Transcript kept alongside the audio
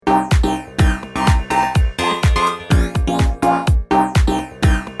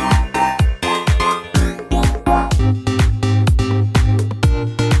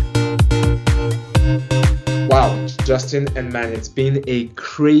Justin and man, it's been a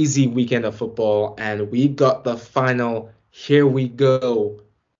crazy weekend of football, and we got the final here we go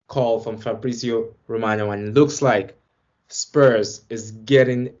call from Fabrizio Romano, and it looks like Spurs is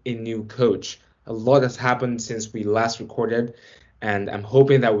getting a new coach. A lot has happened since we last recorded, and I'm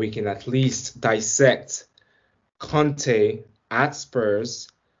hoping that we can at least dissect Conte at Spurs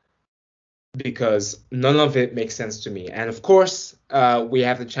because none of it makes sense to me. And of course, we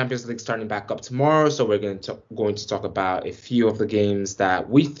have the Champions League starting back up tomorrow, so we're going to talk about a few of the games that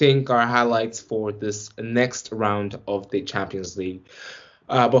we think are highlights for this next round of the Champions League.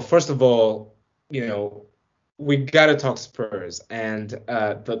 But first of all, we gotta talk Spurs and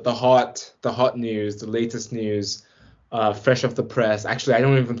the hot news, the latest news, fresh off the press. Actually, I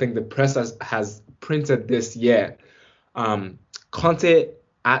don't even think the press has printed this yet. Conte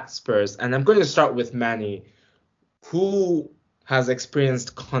at Spurs, and I'm going to start with Manny, who has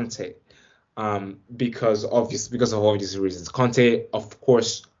experienced Conte, because of obvious reasons. Conte, of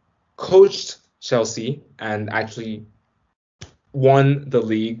course, coached Chelsea and actually won the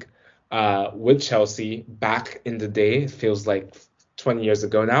league with Chelsea back in the day. It feels like 20 years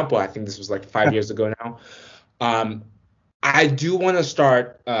ago now, but I think this was like 5 years ago now. I do want to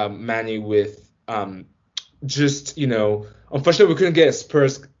start, Manny, with just unfortunately we couldn't get a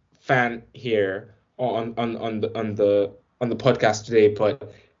Spurs fan here on the podcast today.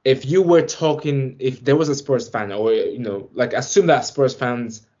 But if there was a Spurs fan, or like assume that Spurs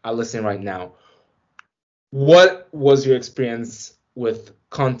fans are listening right now, what was your experience with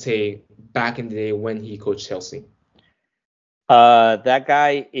Conte back in the day when he coached Chelsea? That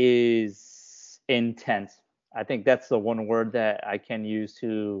guy is intense. I think that's the one word that I can use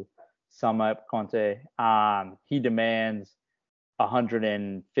to sum up Conte. He demands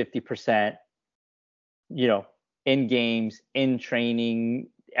 150%, in games, in training,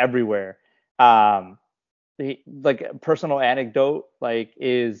 everywhere. Like a personal anecdote,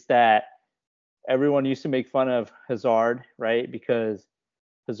 is that everyone used to make fun of Hazard, right? Because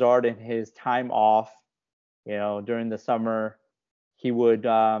Hazard in his time off, during the summer, he would,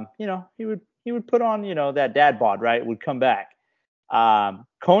 he would put on, that dad bod, right? Would come back.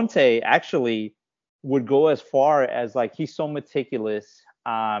 Conte actually would go as far as he's so meticulous.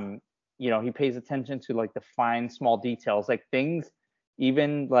 He pays attention to the fine small details, things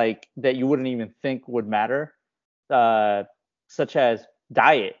even that you wouldn't even think would matter, such as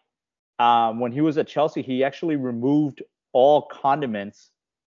diet. When he was at Chelsea, he actually removed all condiments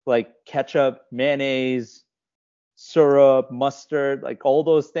like ketchup, mayonnaise, syrup, mustard, all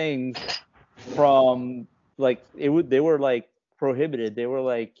those things from they were prohibited. They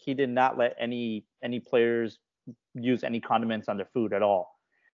were he did not let any players use any condiments on their food at all.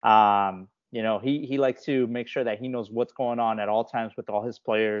 He likes to make sure that he knows what's going on at all times with all his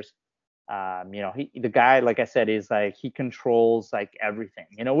players. The guy, like I said, is he controls everything,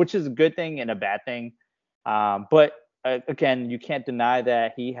 which is a good thing and a bad thing. But again, you can't deny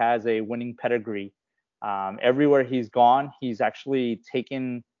that he has a winning pedigree. Everywhere he's gone, he's actually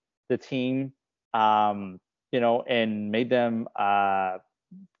taken the team, and made them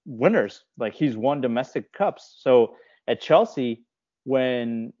winners. He's won domestic cups. So at Chelsea,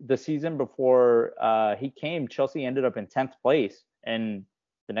 when the season before he came, Chelsea ended up in 10th place. And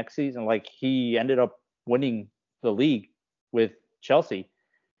the next season, he ended up winning the league with Chelsea.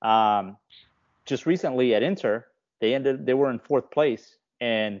 Just recently at Inter, they were in 4th place,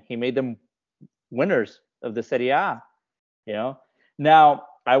 and he made them winners of the Serie A. Now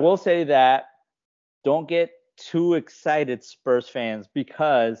I will say that don't get too excited, Spurs fans,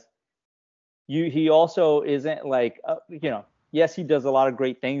 because he also isn't yes, he does a lot of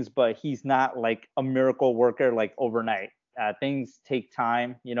great things, but he's not a miracle worker overnight. Things take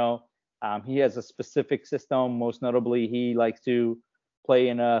time. He has a specific system. Most notably, he likes to play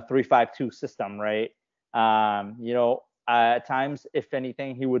in a 3-5-2 system, right? At times, if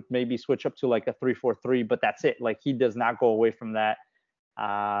anything, he would maybe switch up to a 3-4-3, but that's it. He does not go away from that,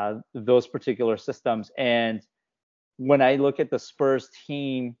 those particular systems. And when I look at the Spurs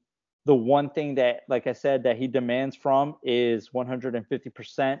team, the one thing that, like I said, that he demands from is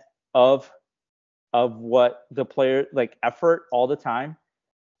 150% of what the player effort all the time.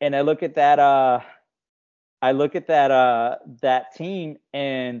 And I look at that that team,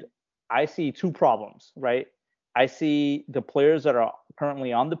 and I see two problems, right? I see the players that are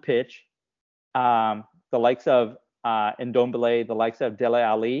currently on the pitch, the likes of Ndombele, the likes of Dele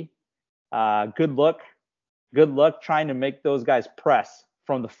Alli. Good luck trying to make those guys press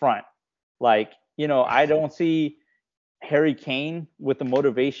from the front. I don't see Harry Kane with the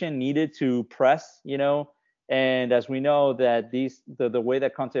motivation needed to press, and as we know that the way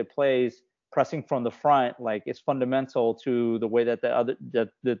that Conte plays, pressing from the front, like, is fundamental to the way that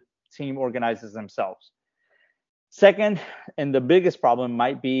the team organizes themselves. Second, and the biggest problem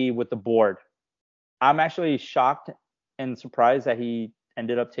might be with the board. I'm actually shocked and surprised that he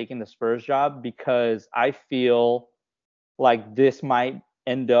ended up taking the Spurs job, because I feel like this might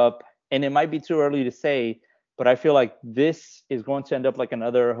end up, and it might be too early to say, but I feel like this is going to end up like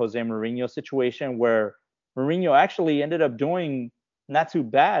another Jose Mourinho situation, where Mourinho actually ended up doing not too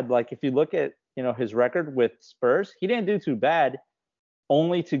bad. Like, if you look at, his record with Spurs, he didn't do too bad,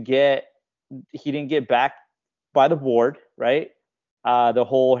 only to he didn't get back by the board, right? The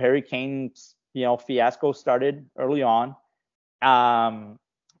whole Harry Kane, fiasco started early on.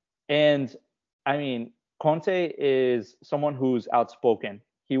 And I mean, Conte is someone who's outspoken.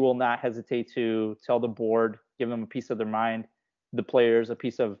 He will not hesitate to tell the board, give them a piece of their mind, the players a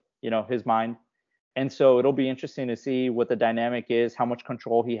piece of, his mind. And so it'll be interesting to see what the dynamic is, how much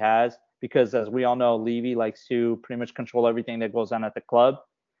control he has, because as we all know, Levy likes to pretty much control everything that goes on at the club.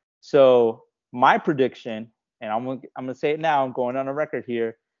 So my prediction, and I'm gonna say it now, I'm going on a record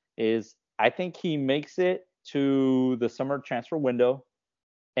here, is I think he makes it to the summer transfer window,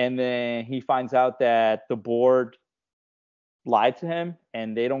 and then he finds out that the board lied to him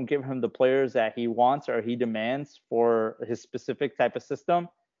and they don't give him the players that he wants or he demands for his specific type of system,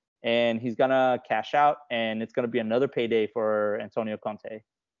 and he's gonna cash out, and it's gonna be another payday for Antonio Conte.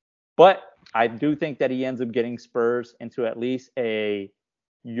 But I do think that he ends up getting Spurs into at least a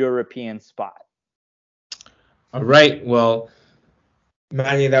European spot. All right. Well,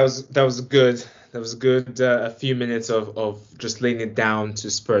 Manny, that was good. That was good. A few minutes of just laying it down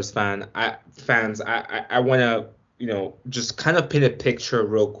to Spurs fans. I want to just kind of paint a picture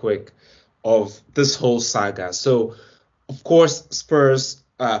real quick of this whole saga. So, of course, Spurs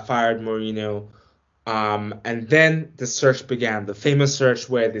fired Mourinho. And then the search began, the famous search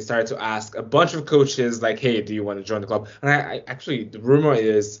where they started to ask a bunch of coaches, like, hey, do you want to join the club? And I actually, the rumor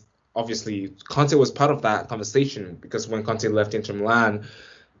is, obviously, Conte was part of that conversation, because when Conte left Inter Milan,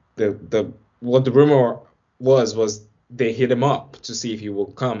 what the rumor was they hit him up to see if he will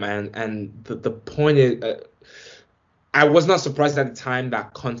come. And the point is, I was not surprised at the time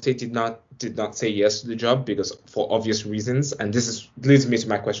that Conte did not say yes to the job, because for obvious reasons. And this leads me to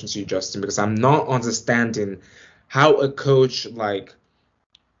my question to you, Justin, because I'm not understanding how a coach like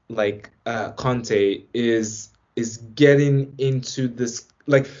Conte is getting into this.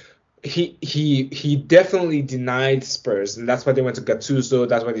 Like, he definitely denied Spurs, and that's why they went to Gattuso.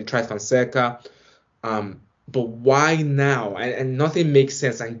 That's why they tried Fonseca. But why now? And nothing makes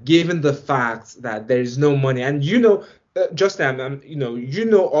sense. And given the fact that there is no money, and Justin, you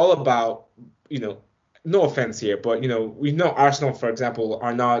know all about, no offense here, but we know Arsenal, for example,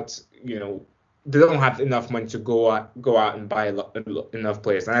 are not, they don't have enough money to go out and buy enough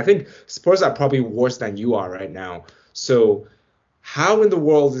players. And I think Spurs are probably worse than you are right now. So how in the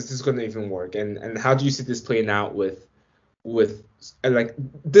world is this going to even work? And how do you see this playing out with like,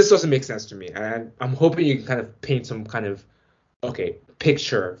 this doesn't make sense to me. And I'm hoping you can kind of paint some kind of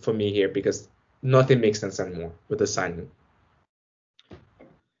picture for me here, because nothing makes sense anymore with the signing.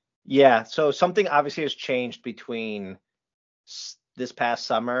 Yeah, so something obviously has changed between this past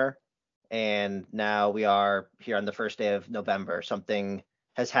summer and now we are here on the first day of November. Something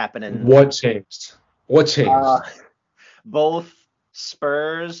has happened. What changed? Both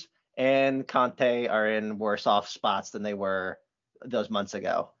Spurs and Conte are in worse off spots than they were those months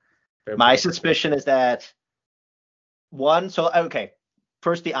ago. My suspicion is that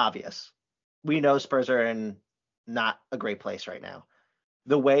first the obvious. We know Spurs are in not a great place right now.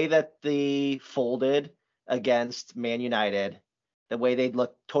 The way that they folded against Man United, the way they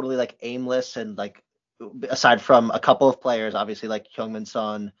looked totally like aimless, and like, aside from a couple of players, obviously like Heung-min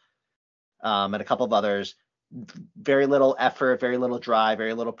Son, and a couple of others, very little effort, very little drive,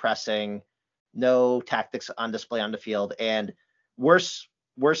 very little pressing, no tactics on display on the field. And worse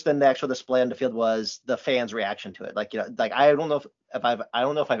than the actual display on the field was the fans' reaction to it. I don't know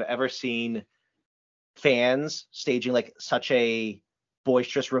if I've ever seen fans staging like such a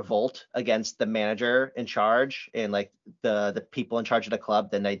boisterous revolt against the manager in charge and like the people in charge of the club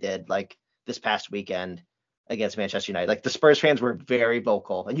than they did like this past weekend against Manchester United. Like, the Spurs fans were very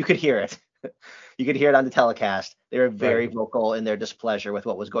vocal, and you could hear it. You could hear it on the telecast. They were very vocal in their displeasure with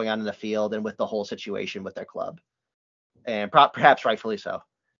what was going on in the field and with the whole situation with their club, and perhaps rightfully so.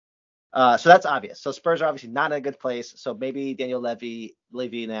 So that's obvious. So Spurs are obviously not in a good place. So maybe Daniel Levy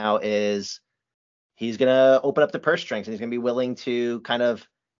now he's going to open up the purse strings, and he's going to be willing to kind of,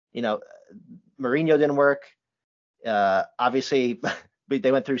 Mourinho didn't work. Obviously,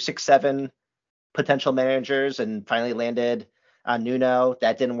 they went through 6-7 potential managers and finally landed on Nuno.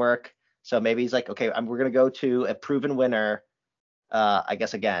 That didn't work. So maybe he's like, okay, we're gonna go to a proven winner, I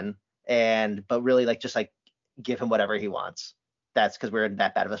guess again, but really like just like give him whatever he wants. That's because we're in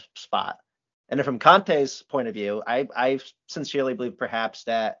that bad of a spot. And then from Conte's point of view, I sincerely believe perhaps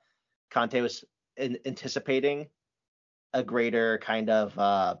that Conte was anticipating a greater kind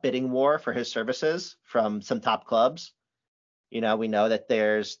of bidding war for his services from some top clubs. We know that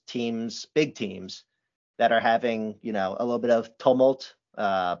there's big teams that are having, a little bit of tumult.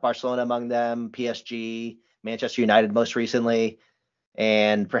 Barcelona among them, PSG, Manchester United most recently,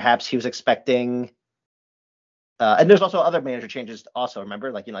 and perhaps he was expecting. And there's also other manager changes. Also,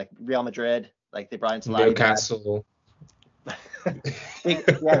 remember, like Real Madrid, like they brought in Solari. Newcastle.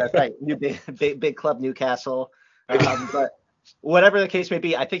 Yeah, that's right. New big club Newcastle. But whatever the case may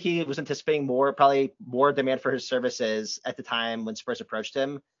be, I think he was anticipating probably more demand for his services at the time when Spurs approached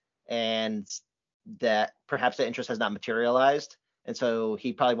him, and that perhaps the interest has not materialized. And so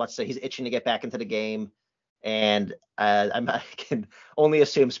he probably he's itching to get back into the game. And I can only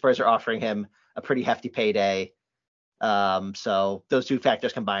assume Spurs are offering him a pretty hefty payday. So those two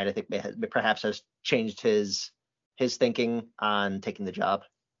factors combined, I think perhaps has changed his thinking on taking the job.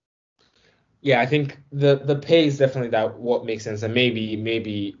 Yeah, I think the pay is definitely that what makes sense, and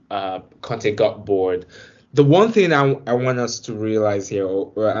maybe Conte got bored. The one thing I want us to realize here,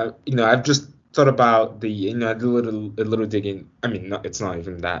 I've just thought about I did a little digging. I mean, it's not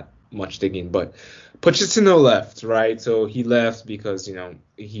even that much digging, but Pochettino left, right? So he left because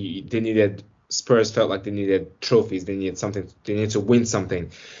they needed Spurs felt like they needed trophies, they needed something, they needed to win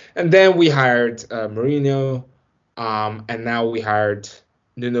something, and then we hired Mourinho, and now we hired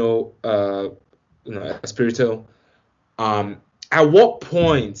Nuno Espirito. At what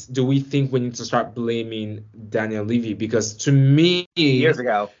point do we think we need to start blaming Daniel Levy? Because to me, years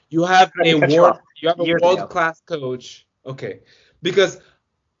ago, you have a Years world-class coach. Okay, because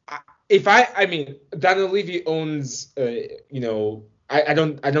I mean, Daniel Levy owns, I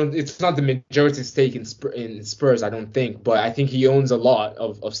don't, it's not the majority stake in Spurs, I don't think, but I think he owns a lot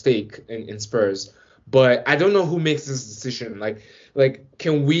of stake in Spurs. But I don't know who makes this decision. Like,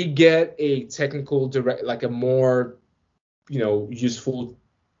 can we get a technical like a more, useful?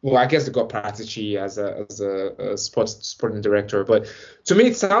 Well, I guess they got Paratici as a sporting director, but to me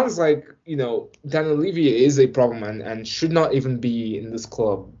it sounds like Daniel Levy is a problem and should not even be in this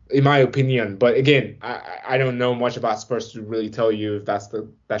club, in my opinion. But again, I don't know much about Spurs to really tell you if that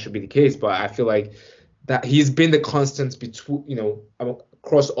should be the case. But I feel like that he's been the constant between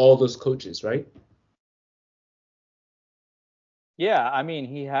across all those coaches, right? Yeah, I mean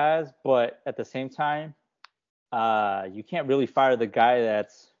he has, but at the same time, you can't really fire the guy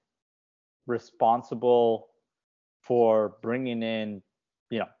that's responsible for bringing in,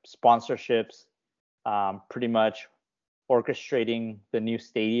 sponsorships, pretty much orchestrating the new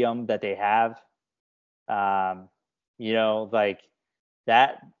stadium that they have. Like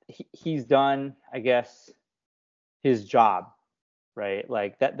that, he's done, I guess, his job, right?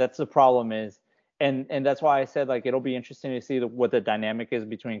 Like that's the problem is, and that's why I said like it'll be interesting to see what the dynamic is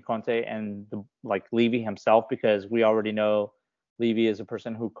between Conte and Levy himself, because we already know Levy is a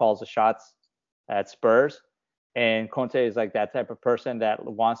person who calls the shots at Spurs, and Conte is like that type of person that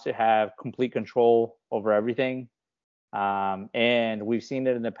wants to have complete control over everything. And we've seen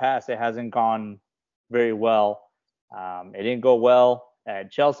it in the past. It hasn't gone very well. It didn't go well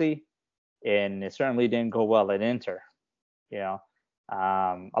at Chelsea, and it certainly didn't go well at Inter. A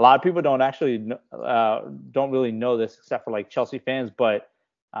lot of people don't actually don't really know this except for like Chelsea fans, but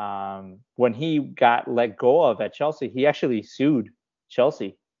when he got let go of at Chelsea, he actually sued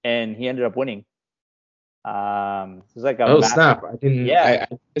Chelsea and he ended up winning. It's like a massive, snap! I didn't. Yeah.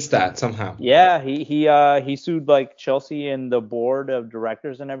 I missed that somehow. Yeah, he sued like Chelsea and the board of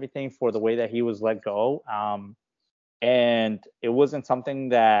directors and everything for the way that he was let go. And it wasn't something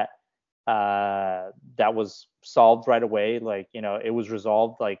that was solved right away. Like, it was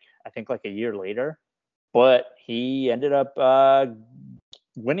resolved like I think like a year later, but he ended up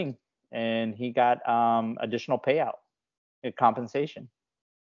winning, and he got additional payout, compensation.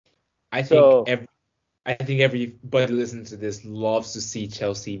 I think everybody listening to this loves to see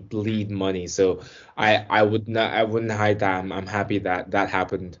Chelsea bleed money. So I wouldn't hide that. I'm happy that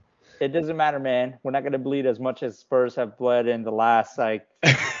happened. It doesn't matter, man. We're not going to bleed as much as Spurs have bled in the last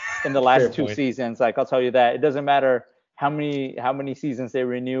two seasons. Like, I'll tell you that. It doesn't matter how many seasons they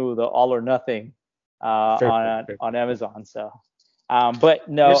renew the all or nothing on Amazon. So, but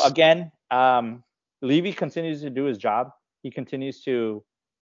no, yes. Again, Levy continues to do his job. He continues to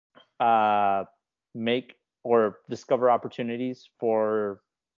make or discover opportunities for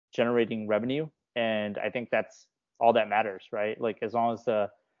generating revenue, and I think that's all that matters, right? Like, as long as the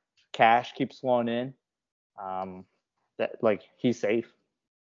cash keeps flowing in, that like he's safe.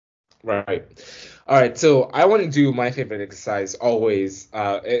 Right. All right. So I want to do my favorite exercise always,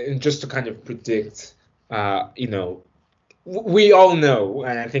 and just to kind of predict, you know, we all know,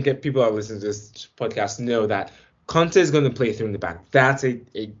 and I think if people are listening to this podcast know that Conte is going to play through in the back. That's a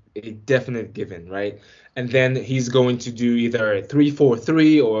definite given, right? And then he's going to do either a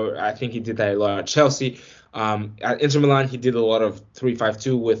 3-4-3, or I think he did that a lot at Chelsea. At Inter Milan, he did a lot of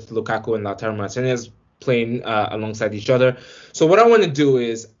 3-5-2 with Lukaku and Lautaro Martinez playing alongside each other. So what I want to do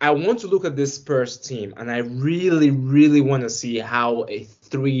is I want to look at this Spurs team, and I really, really want to see how a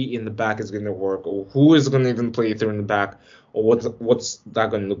three in the back is going to work, or who is going to even play three in the back, or what's that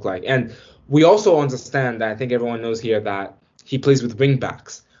going to look like. And we also understand that I think everyone knows here that he plays with wing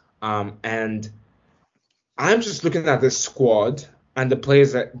backs. And I'm just looking at this squad and the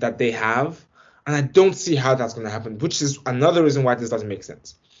players that they have, and I don't see how that's going to happen, which is another reason why this doesn't make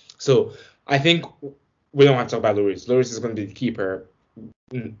sense. So I think we don't have to talk about Lloris. Lloris is going to be the keeper.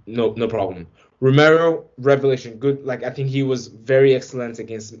 No problem. Romero, revelation, good. Like, I think he was very excellent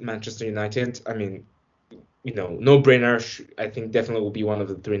against Manchester United. I mean, no brainer. I think definitely will be one of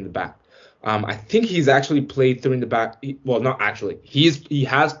the three in the back. I think he's actually played three in the back. Well, not actually. He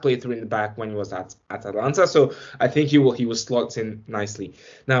has played three in the back when he was at Atalanta. So I think he will slot in nicely.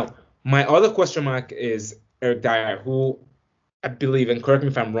 Now, my other question mark is Eric Dyer, who I believe, and correct me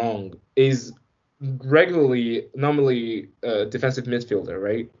if I'm wrong, is normally a defensive midfielder,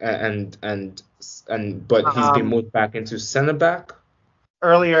 right? But he's been moved back into center back.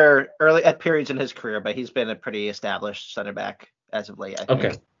 Early at periods in his career, but he's been a pretty established center back as of late, I think.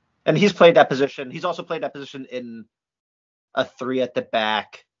 Okay. And he's played that position. He's also played that position in a three at the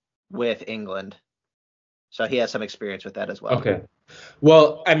back with England. So he has some experience with that as well. Okay.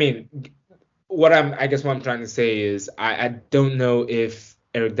 Well, I mean, what I'm trying to say is I don't know if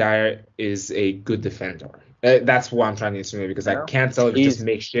Eric Dyer is a good defender. That's what I'm trying to insinuate, because I can't tell if it's just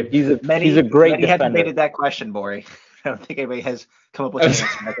makeshift. He's a great defender. Have debated that question, Bori. I don't think anybody has come up with an answer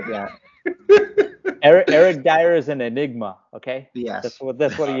as of yet. Eric Dyer is an enigma. Okay. Yes.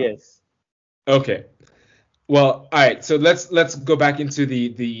 That's what he is. Okay. Well, all right. So let's go back into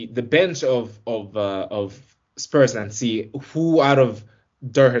the bench of Spurs and see who out of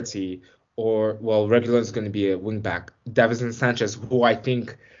Doherty Regular is going to be a wingback. Davinson Sanchez, who I don't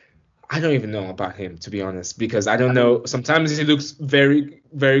even know about him, to be honest, because I don't know. Sometimes he looks very,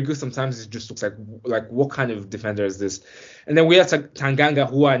 very good. Sometimes it just looks like what kind of defender is this? And then we have Tanganga,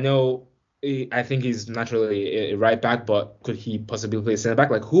 who I think he's naturally a right back, but could he possibly play center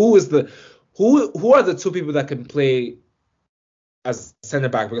back? Like, who are the two people that can play as center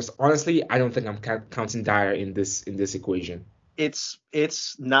back? Because honestly, I don't think I'm counting Dyer in this equation. It's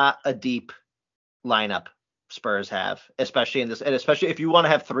not a deep lineup Spurs have, especially in this, and especially if you want to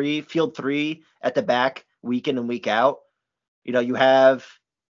have field three at the back week in and week out. You have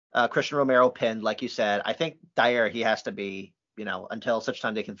Christian Romero pinned, like you said. I think Dyer, he has to be, until such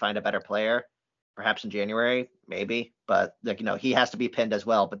time they can find a better player, perhaps in January, maybe. But he has to be pinned as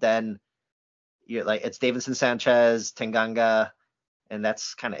well. But then it's Davinson Sanchez, Tanganga, and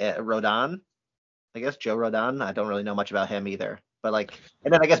that's kind of it. Rodon, I guess Joe Rodon. I don't really know much about him either. But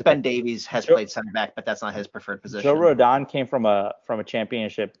and then I guess Ben Davies has played center back, but that's not his preferred position. Joe Rodon came from a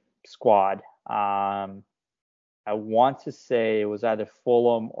championship squad. I want to say it was either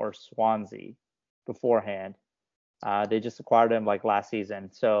Fulham or Swansea beforehand. They just acquired him last season,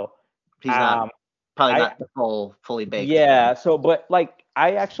 so he's not not the fully baked. Yeah. So, but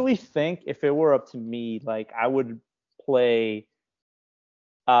I actually think if it were up to me, I would play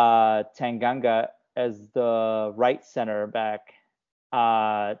Tanganga as the right center back.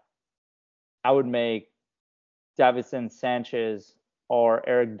 I would make Davinson Sanchez or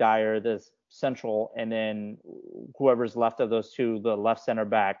Eric Dyer this central, and then whoever's left of those two, the left center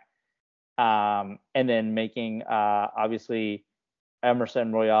back, and then making obviously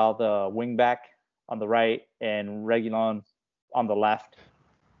Emerson Royal the wing back on the right and Reguilon on the left.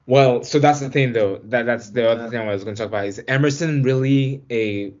 Well, so that's the thing though. That's the other thing I was going to talk about. Is Emerson really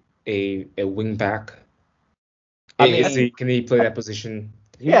a wing back? Can he play that position?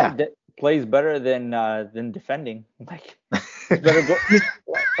 He plays better than defending. Better go.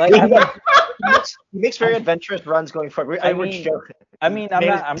 He makes very adventurous runs going forward. I'm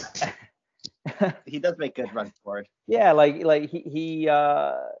not. He does make good runs forward. Yeah, he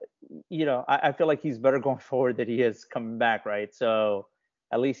I feel like he's better going forward than he is coming back, right? So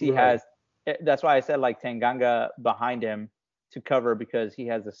at least he has. That's why I said Tanganga behind him to cover, because he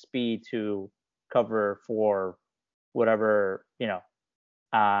has the speed to cover for whatever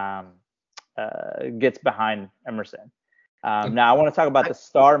gets behind Emerson. Now I want to talk about the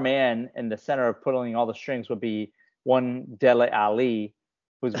star man in the center of pulling all the strings would be one Dele Ali,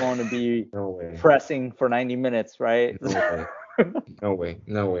 who's going to be pressing for 90 minutes, right? No way.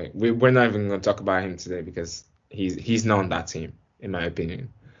 We're not even going to talk about him today because he's not on that team, in my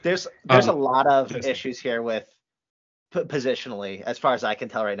opinion. There's a lot of issues here with positionally, as far as I can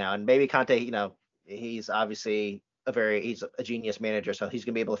tell right now. And maybe Conte, he's obviously he's a genius manager, so he's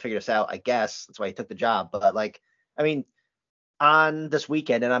gonna be able to figure this out. I guess that's why he took the job. But on this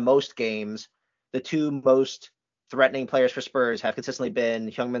weekend and on most games, the two most threatening players for Spurs have consistently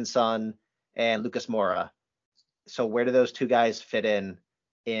been Heung-min Son and Lucas Moura. So where do those two guys fit in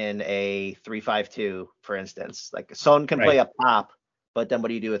a 3-5-2, for instance? Like Son can play up top, but then what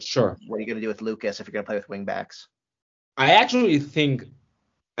do you do with what are you going to do with Lucas if you're going to play with wing backs? I actually think,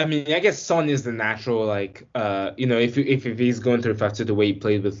 I guess Son is the natural, if he's going to 3-5-2 the way he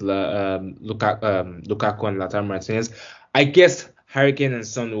played with Lukaku and Lautaro Martinez, I guess Harry Kane and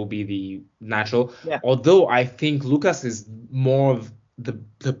Son will be the natural. Yeah. Although I think Lucas is more of the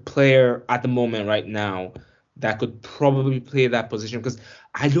player at the moment right now that could probably play that position, because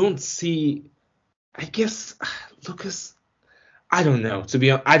I don't see, I guess Lucas, I don't know. To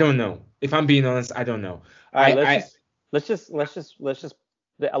be honest, I don't know. If I'm being honest, I don't know. All right, let's just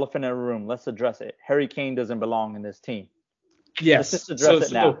the elephant in the room. Let's address it. Harry Kane doesn't belong in this team. Yes. Let's just address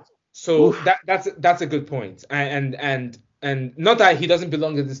it now. So that's a good point. And not that he doesn't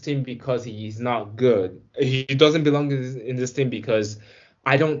belong in this team because he's not good. He doesn't belong in this team because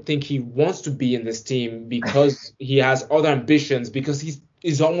I don't think he wants to be in this team, because he has other ambitions, because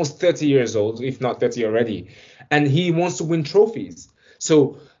he's almost 30 years old, if not 30 already, and he wants to win trophies.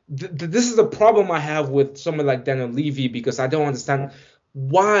 So this is the problem I have with someone like Daniel Levy, because I don't understand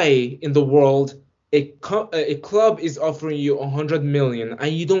why in the world a club is offering you 100 million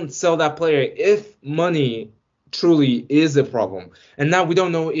and you don't sell that player if money truly is a problem. And now we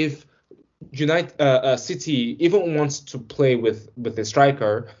don't know if City even wants to play with a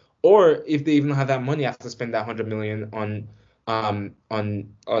striker, or if they even have that money after spend that 100 million on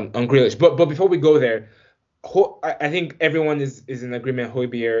Grealish. But before we go there, I think everyone is in agreement.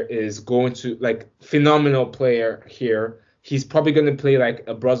 Højbjerg is going to, phenomenal player here. He's probably going to play like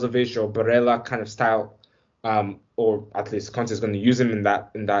a Brozovic or Barella kind of style, or at least Conte is going to use him in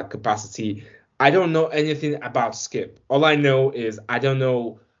that capacity. I don't know anything about Skip. All I know is I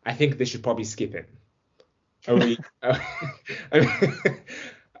think they should probably skip him.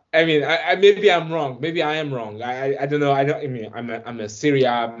 Maybe I'm wrong. Maybe I am wrong. I don't know. I'm a Serie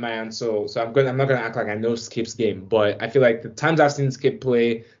A man, so I'm not gonna act like I know Skip's game. But I feel like the times I've seen Skip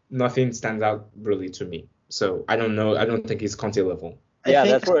play, nothing stands out really to me. So I don't know. I don't think he's Conte level.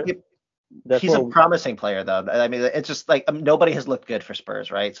 He's a promising player, though. It's just nobody has looked good for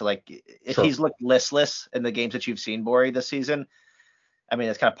Spurs, right? So if he's looked listless in the games that you've seen, Bori, this season,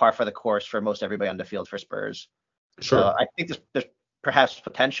 it's kind of par for the course for most everybody on the field for Spurs. Sure. So I think there's perhaps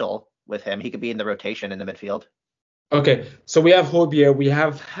potential with him. He could be in the rotation in the midfield. Okay, so we have Højbjerg, we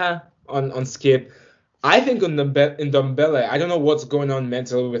have on Skip. I think in Ndombele, I don't know what's going on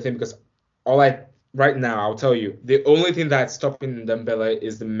mentally with him, because right now, I'll tell you, the only thing that's stopping Ndombele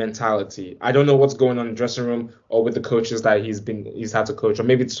is the mentality. I don't know what's going on in the dressing room or with the coaches that he's had to coach, or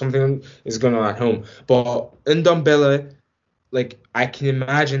maybe something is going on at home. But Ndombele, I can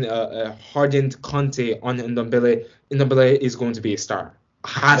imagine a hardened Conte on Ndombele. Ndombele is going to be a star.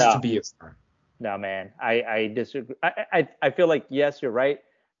 To be a star. No, man. I disagree. I feel like, yes, you're right,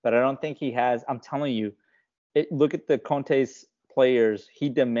 but I don't think he has. I'm telling you, look at the Conte's players. He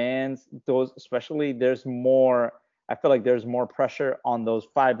demands those, especially there's more. I feel like there's more pressure on those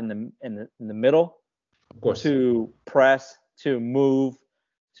five in the middle. Of course. To press, to move,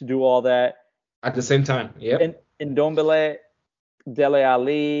 to do all that. At the same time. Yeah. In Ndombele, Dele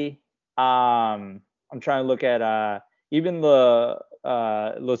Ali, I'm trying to look at even the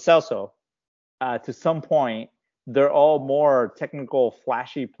Lo Celso. To some point, they're all more technical,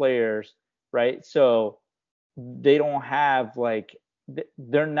 flashy players, right? So they don't have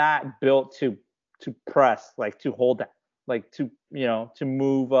they're not built to press, to hold that, to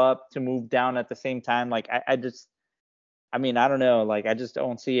move up, to move down at the same time. I don't know, I just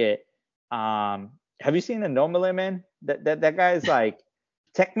don't see it. Have you seen Ndombele, man? That guy's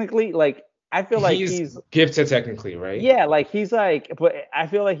technically, I feel like he's gifted technically, right? Yeah, but I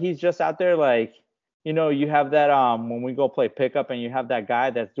feel like he's just out there, you have that when we go play pickup and you have that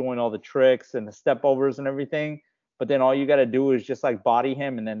guy that's doing all the tricks and the step overs and everything, but then all you got to do is just body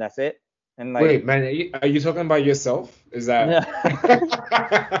him and then that's it. And wait, man, are you talking about yourself? Is that?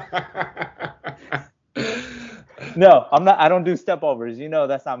 No, I'm not. I don't do step overs.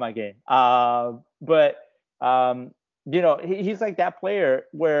 That's not my game. But he's like that player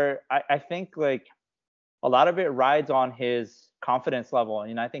where I think like a lot of it rides on his confidence level.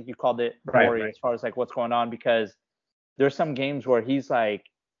 And I think you called it Rory as far as like what's going on, because there's some games where he's like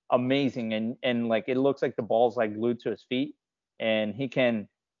amazing and like it looks like the ball's like glued to his feet and he can,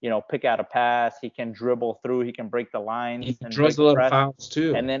 pick out a pass, he can dribble through, he can break the lines. He and draws a lot of fouls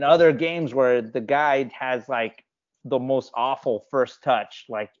too. And then other games where the guy has like the most awful first touch,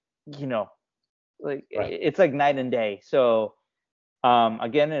 like, it's like night and day. So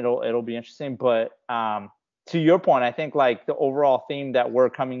again, it'll be interesting. But to your point, I think like the overall theme that we're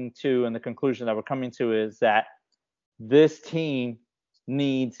coming to and the conclusion that we're coming to is that this team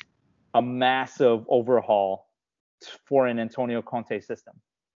needs a massive overhaul for an Antonio Conte system.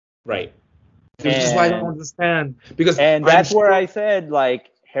 Right. Which is why I don't understand. And that's where I said, like,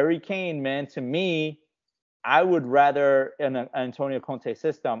 Harry Kane, man, to me, I would rather in an Antonio Conte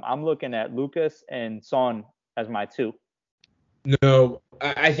system, I'm looking at Lucas and Son as my two. No,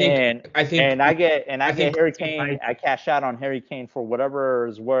 I think I get Harry Kane. I cash out on Harry Kane for whatever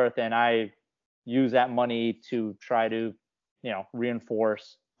is worth, and I use that money to try to,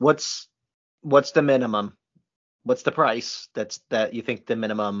 reinforce. What's the minimum? What's the price that you think the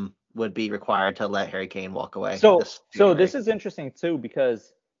minimum would be required to let Harry Kane walk away? So this is interesting too,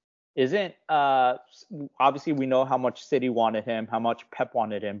 because isn't obviously we know how much City wanted him, how much Pep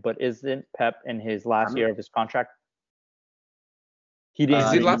wanted him, but isn't Pep in his last year of his contract? He didn't.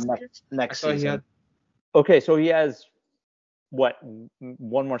 Is it last next season? Okay, so he has what,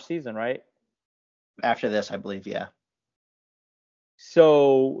 one more season, right? After this, I believe, yeah.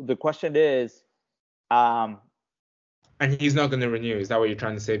 So the question is, and he's not going to renew. Is that what you're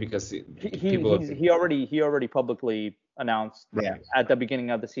trying to say? Because he already publicly announced at the beginning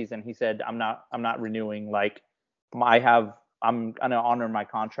of the season. He said, I'm not renewing. Like, I'm going to honor my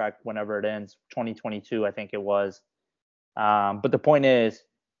contract whenever it ends, 2022, I think it was. But the point is,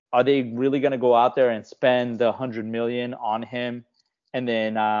 are they really going to go out there and spend the $100 million on him? And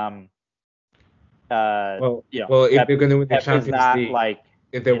then, if they're going to win the Champions League, like,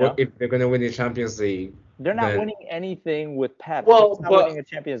 if they're going to win the Champions League, they're not winning anything with Pep. Well, they're not winning a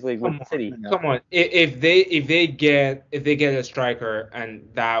Champions League with City. Come on, if they get a striker, and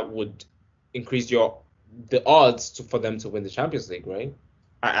that would increase the odds for them to win the Champions League, right?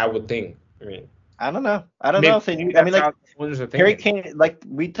 I would think. I don't know if they do. I mean, like Harry Kane, like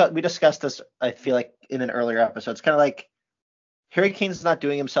we discussed this, I feel like in an earlier episode. It's kind of like Harry Kane's not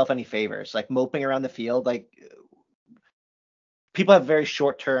doing himself any favors, like moping around the field. Like, people have very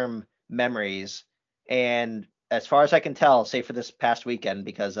short-term memories, and as far as I can tell, say for this past weekend,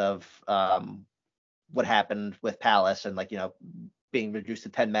 because of what happened with Palace and being reduced to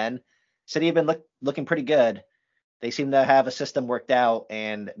 10 men, City have been looking pretty good. They seem to have a system worked out,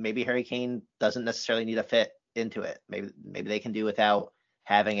 and maybe Harry Kane doesn't necessarily need to fit into it. Maybe they can do without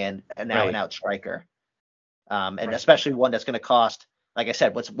having an out-and-out striker, and especially one that's going to cost, like I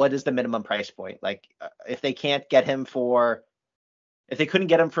said, what is the minimum price point? Like, if they couldn't get him for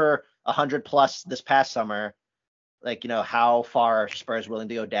 100 plus this past summer, like, how far are Spurs willing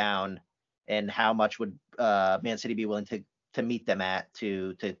to go down, and how much would Man City be willing to meet them at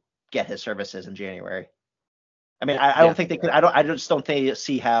to get his services in January? I mean, I don't think they could. I just don't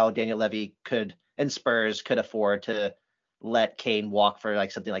see how Daniel Levy and Spurs could afford to let Kane walk for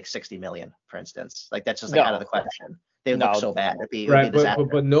like something like 60 million, for instance. Like, that's just out of the question. They look so bad. It'd be a disaster.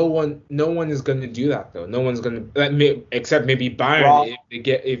 But no one is going to do that though. No one's going to, except maybe Bayern,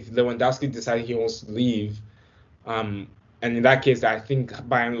 if Lewandowski decides he wants to leave. And in that case, I think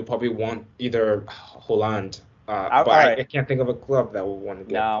Bayern will probably want either Holland. I can't think of a club that will want to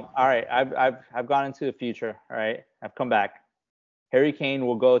get. No, all right. I've gone into the future. All right, I've come back. Harry Kane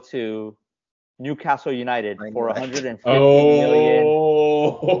will go to Newcastle United for 150 million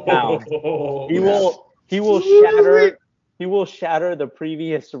pounds. He will shatter the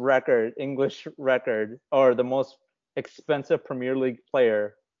previous English record, or the most expensive Premier League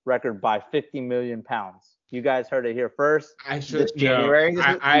player record by 50 million pounds. You guys heard it here first. This January?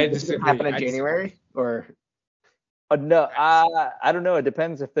 Does it happen in January or? No, I don't know. It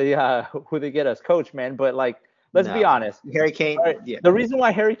depends if they who they get as coach, man. But like, let's be honest. Harry Kane. Right, the reason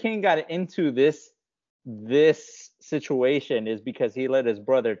why Harry Kane got into this situation is because he let his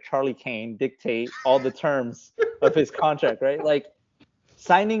brother Charlie Kane dictate all the terms of his contract, right? Like,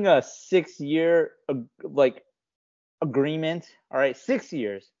 signing a 6-year agreement. All right, 6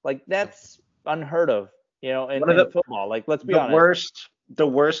 years. Like, that's unheard of, in football. Like, let's be honest. The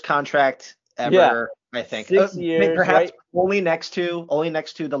worst contract ever. Yeah. I think 6 years, perhaps only next to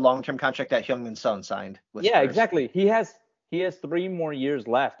the long-term contract that Heung-min Son signed with Spurs. Exactly. He he has 3 more years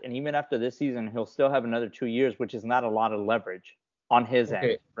left, and even after this season, he'll still have another 2 years, which is not a lot of leverage on his end,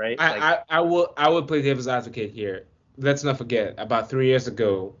 Okay. right? I will play devil's advocate here. Let's not forget, about 3 years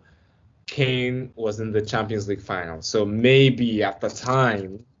ago, Kane was in the Champions League final. So maybe at the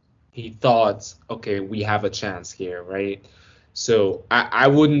time he thought, okay, we have a chance here, right? So I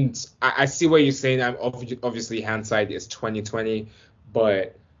wouldn't. I see what you're saying. Obviously hindsight is 2020,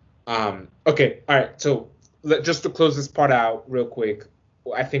 but okay, all right. So just to close this part out real quick,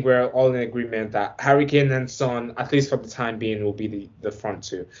 I think we're all in agreement that Harry Kane and Son, at least for the time being, will be the front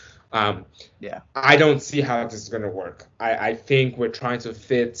two. Yeah. I don't see how this is gonna work. I think we're trying to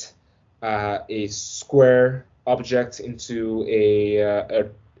fit a square object into a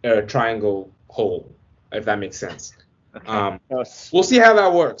triangle hole, if that makes sense. We'll see how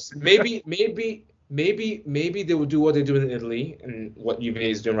that works. Maybe they will do what they do in Italy and what Juve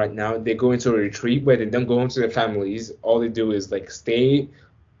is doing right now. They go into a retreat where they don't go into their families. All they do is like stay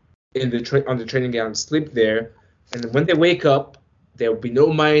in on the training ground, sleep there, and when they wake up, there will be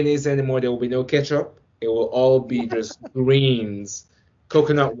no mayonnaise anymore. There will be no ketchup. It will all be just greens,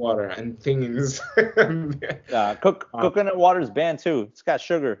 coconut water, and things. Coconut water is banned too. It's got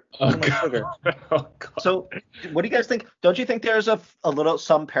sugar. Too much sugar. Oh, God. So, what do you guys think? Don't you think there's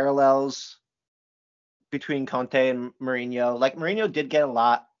some parallels between Conte and Mourinho? Like Mourinho did get a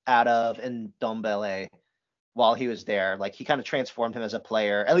lot out of Ndombele while he was there. Like he kind of transformed him as a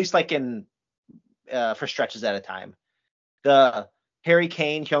player, at least like for stretches at a time. The Harry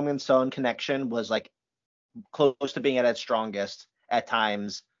Kane, Heung-min Son connection was like close to being at its strongest at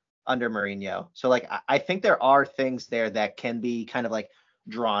times under Mourinho. So like I think there are things there that can be kind of like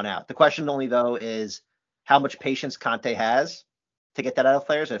drawn out. The question only though is how much patience Conte has to get that out of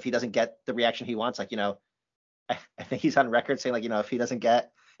players. And if he doesn't get the reaction he wants, like, I think he's on record saying like,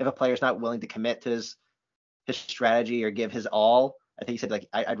 if a player's not willing to commit to his strategy or give his all, I think he said like,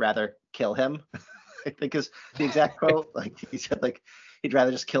 I'd rather kill him. I think is the exact quote. Like he said, like he'd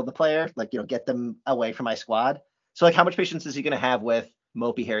rather just kill the player, like get them away from my squad. So like, how much patience is he going to have with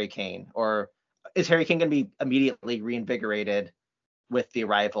mopey Harry Kane, or is Harry Kane going to be immediately reinvigorated with the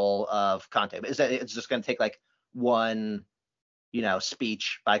arrival of Conte? Is that it's just going to take like one,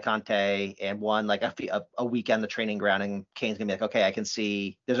 speech by Conte and one like a week on the training ground, and Kane's going to be like, okay, I can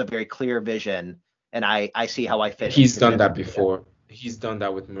see there's a very clear vision, and I see how I fit. He's done that before. He's done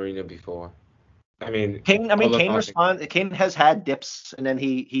that with Mourinho before. Kane Kane has had dips, and then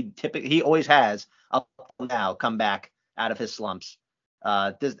he always has up now come back out of his slumps.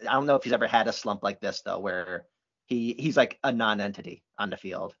 I don't know if he's ever had a slump like this though, where he's like a non-entity on the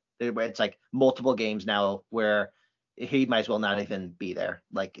field. It's like multiple games now where he might as well not even be there,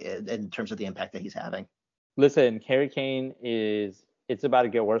 like in terms of the impact that he's having. Listen, Harry Kane it's about to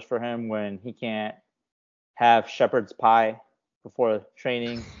get worse for him when he can't have shepherd's pie before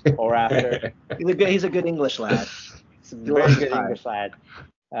training or after. He's a good English lad. He's a very good English lad.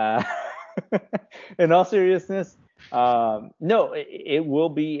 In all seriousness, no, it will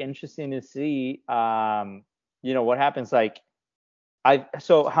be interesting to see, what happens.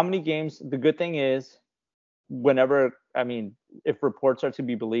 So how many games? The good thing is, if reports are to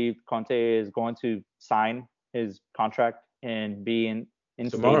be believed, Conte is going to sign his contract and be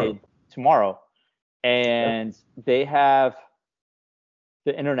instated tomorrow. And they have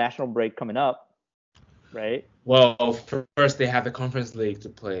the international break coming up, right? Well, first they have the Conference League to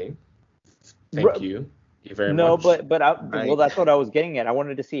play. Thank you very much. No, well, that's what I was getting at. I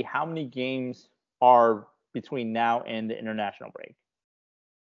wanted to see how many games are between now and the international break.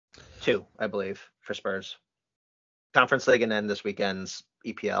 2, I believe, for Spurs. Conference League and then this weekend's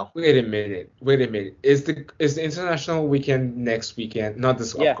EPL. Wait a minute. Is the international weekend next weekend? Not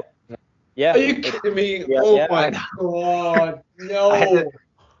this. Yeah. Yeah. Are you kidding me? Yeah, my God. No.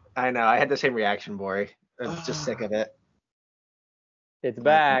 I know. I had the same reaction, Bori. I'm just sick of it. It's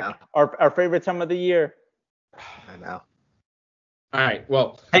back. Our favorite time of the year. I know. All right.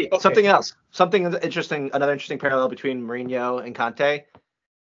 Well. Hey, okay. Something else. Something interesting. Another interesting parallel between Mourinho and Conte.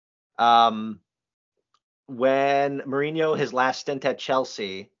 When Mourinho, his last stint at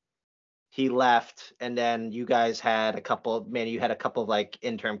Chelsea, he left, and then you guys had a couple of like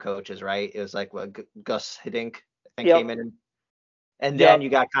interim coaches, right? It was like Gus Hiddink, I think, came in, and then you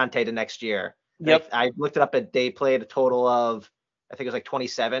got Conte the next year. Yep. I looked it up. They played a total of, I think it was like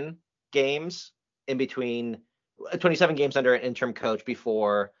 27 games in between, 27 games under an interim coach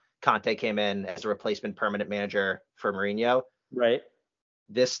before Conte came in as a replacement permanent manager for Mourinho. Right.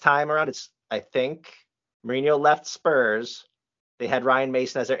 This time around, I think Mourinho left Spurs. They had Ryan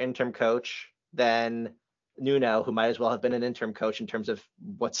Mason as their interim coach. Then Nuno, who might as well have been an interim coach in terms of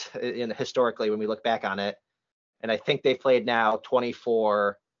what's historically when we look back on it. And I think they've played now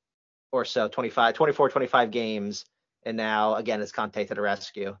 24 or so, 25 games. And now, again, it's Conte to the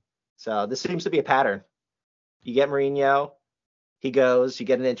rescue. So this seems to be a pattern. You get Mourinho, he goes, you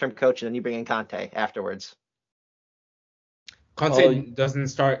get an interim coach, and then you bring in Conte afterwards. Conte doesn't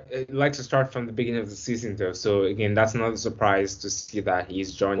start. Likes to start from the beginning of the season, though. So again, that's not a surprise to see that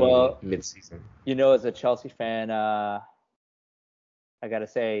he's joining mid-season. As a Chelsea fan, I gotta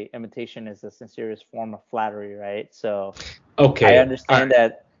say, imitation is the sincerest form of flattery, right? So okay, I understand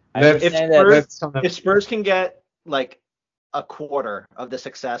that. If Spurs can get like a quarter of the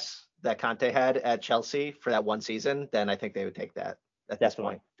success that Conte had at Chelsea for that one season, then I think they would take that at this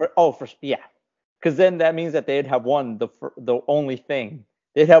point. Because then that means that they'd have won the only thing.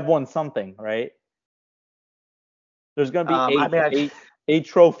 They'd have won something, right? There's gonna be a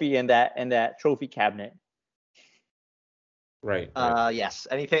trophy in that trophy cabinet. Right. Yes.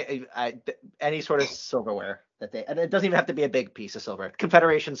 Anything, any sort of silverware and it doesn't even have to be a big piece of silver.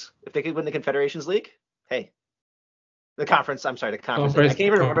 Confederations, if they could win the Confederations League, hey, the conference. I'm sorry, the conference. I can't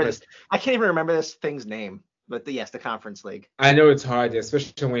even remember this. I can't even remember this thing's name. But the Conference League. I know it's hard,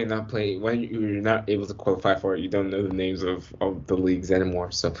 especially when you're not able to qualify for it. You don't know the names of the leagues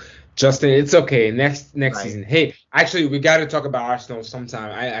anymore. So, Justin, it's okay. Next season. Hey, actually, we got to talk about Arsenal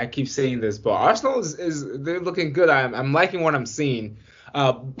sometime. I keep saying this, but Arsenal is they're looking good. I'm liking what I'm seeing.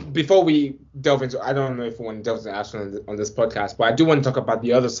 Before we delve into, I don't know if we want to delve into Arsenal on this podcast, but I do want to talk about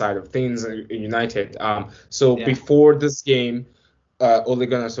the other side of things in United. Before this game, Ole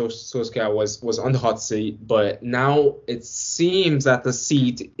Gunnar Solskjaer was on the hot seat, but now it seems that the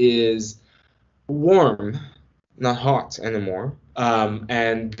seat is warm, not hot anymore.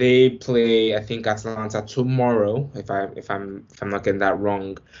 And they play, I think, Atalanta tomorrow, if I'm not getting that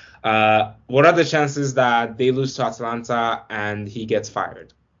wrong. What are the chances that they lose to Atalanta and he gets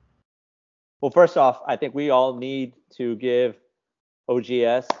fired? Well, first off, I think we all need to give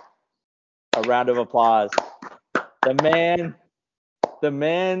OGS a round of applause. The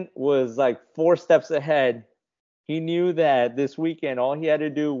man was like 4 steps ahead. He knew that this weekend all he had to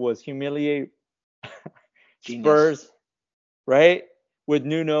do was humiliate Spurs, right? With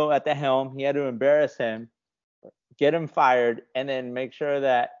Nuno at the helm. He had to embarrass him, get him fired, and then make sure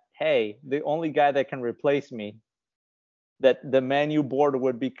that, hey, the only guy that can replace me, that the Man U board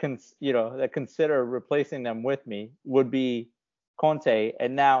would be, that consider replacing them with me, would be Conte.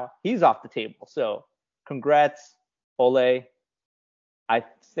 And now he's off the table. So congrats, Ole. I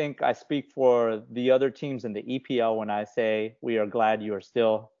think I speak for the other teams in the EPL when I say we are glad you are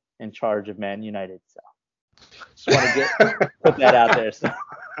still in charge of Man United. So just want to put that out there. So.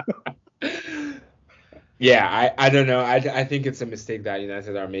 Yeah, I don't know. I think it's a mistake that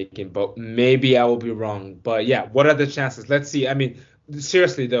United are making, but maybe I will be wrong. But yeah, what are the chances? Let's see. I mean,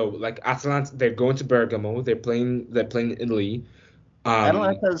 seriously though, like Atalanta, they're going to Bergamo. They're playing Italy.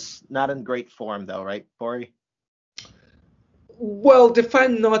 Atalanta's not in great form though, right, Bori? Well,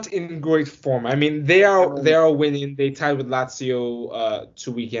 define not in great form. I mean, they are winning. They tied with Lazio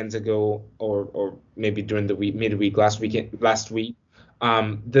 2 weekends ago, or maybe during the midweek last week.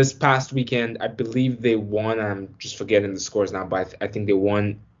 This past weekend, I believe they won. I'm just forgetting the scores now, but I think they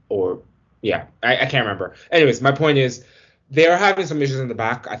won. I can't remember. Anyways, my point is they are having some issues in the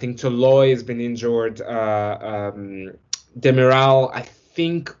back. I think Toloi has been injured. Demiral, I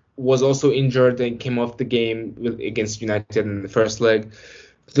think, was also injured and came off the game against United in the first leg.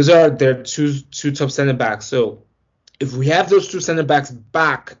 Those are their two top center backs. So if we have those 2 center backs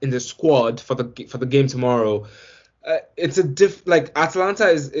back in the squad for the game tomorrow, it's like Atalanta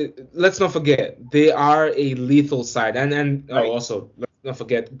is. Let's not forget they are a lethal side, and right. Also let's not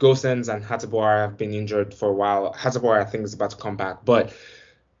forget Gosens and Hateboer have been injured for a while. Hateboer I think is about to come back, but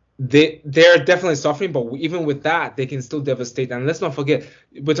they're definitely suffering, but even with that, they can still devastate. And let's not forget,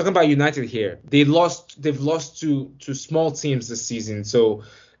 we're talking about United here. They've lost to small teams this season, so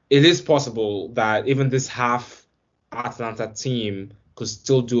it is possible that even this half Atalanta team could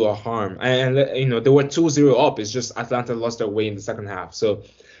still do a harm. And they were 2-0 up. It's just Atalanta lost their way in the second half. So,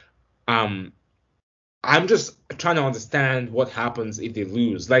 I'm just trying to understand what happens if they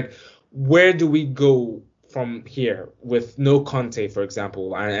lose. Like, where do we go from here with no Conte, for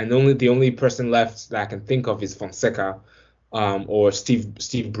example, and the only person left that I can think of is Fonseca, or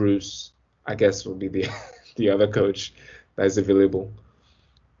Steve Bruce, I guess will be the other coach that is available.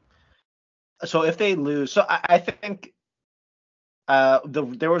 So if they lose, so I think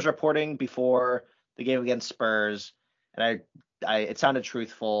there was reporting before the game against Spurs, and it sounded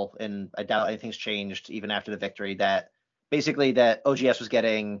truthful, and I doubt anything's changed even after the victory, that basically that OGS was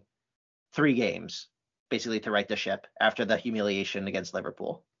getting 3 games basically to right the ship after the humiliation against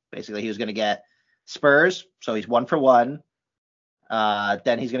Liverpool. Basically, he was going to get Spurs, so he's 1 for 1.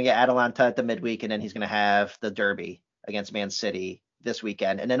 Then he's going to get Atalanta at the midweek, and then he's going to have the derby against Man City this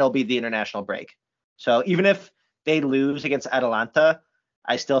weekend, and then it'll be the international break. So even if they lose against Atalanta,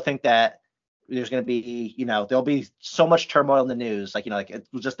 I still think that there's going to be, there'll be so much turmoil in the news. Like, it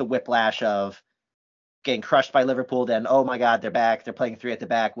was just the whiplash of getting crushed by Liverpool. Then, oh my God, they're back. They're playing 3 at the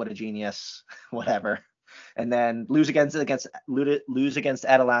back. What a genius, whatever. And then lose against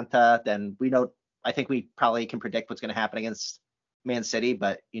Atalanta. Then I think we probably can predict what's going to happen against Man City,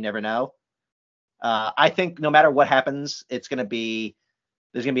 but you never know. I think no matter what happens, there's going to be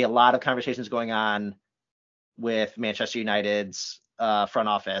a lot of conversations going on with Manchester United's front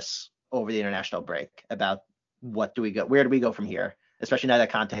office over the international break about where do we go from here, especially now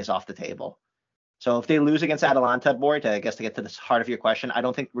that Conte is off the table. So if they lose against Atalanta, Boyd, I guess to get to the heart of your question, I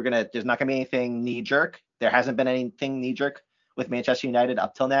don't think there's not going to be anything knee-jerk. There hasn't been anything knee-jerk with Manchester United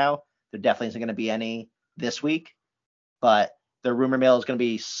up till now. There definitely isn't going to be any this week, but the rumor mill is going to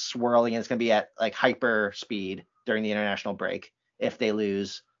be swirling, and it's going to be at like hyper speed during the international break if they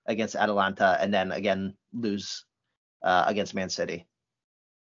lose against Atalanta and then again lose against Man City.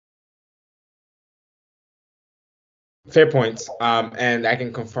 Fair points. And I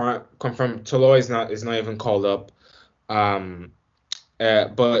can confirm Tolo is not even called up.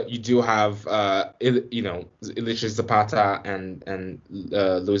 But you do have Ilich Zapata and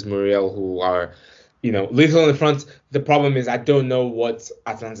Luis Muriel, who are lethal in the front. The problem is I don't know what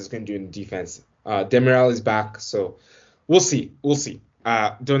Atalanta is going to do in defense. Demiral is back, so we'll see.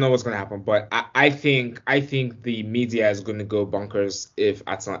 Don't know what's going to happen, but I think the media is going to go bonkers if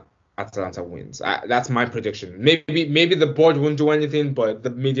Atalanta wins. That's my prediction. Maybe the board won't do anything, but the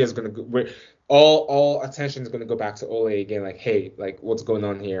media is going to go. All attention is going to go back to Ole again. Like, hey, like what's going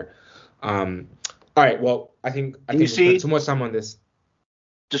on here? All right. Well, I think we spent too much time on this.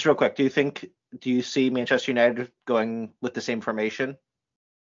 Just real quick, do you see Manchester United going with the same formation?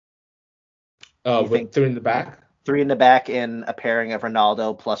 With 3 in the back. 3 in the back in a pairing of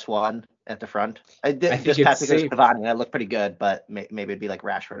Ronaldo +1 at the front. I think just because Cavani, that looked pretty good, but maybe it'd be like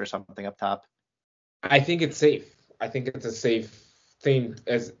Rashford or something up top. I think it's safe. I think it's a safe thing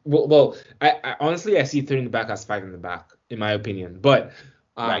as well. I honestly I see 3 in the back as 5 in the back in my opinion, but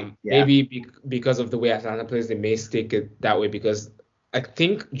maybe because of the way Atalanta plays, they may stick it that way because I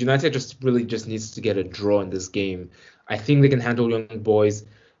think United just needs to get a draw in this game. I think they can handle young boys.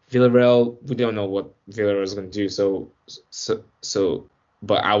 Villarreal, we don't know what Villarreal is going to do, so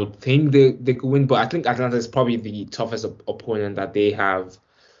but I would think they could win. But I think Atalanta is probably the toughest opponent that they have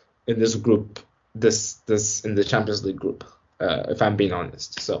in this group, this in the Champions League group. If I'm being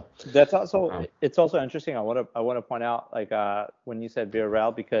honest, so that's also it's also interesting. I want to point out like when you said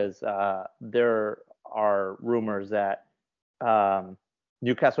Villarreal because there are rumors that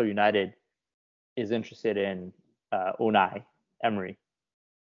Newcastle United is interested in Unai Emery,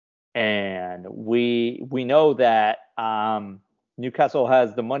 and we know that Newcastle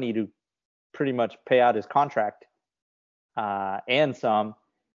has the money to pretty much pay out his contract and some.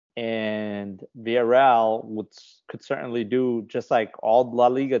 And Villarreal could certainly do just like all La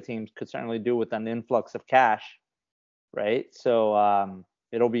Liga teams could certainly do with an influx of cash, right? So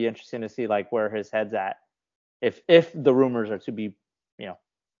it'll be interesting to see like where his head's at if the rumors are to be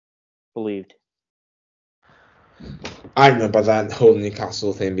believed. I don't know about that whole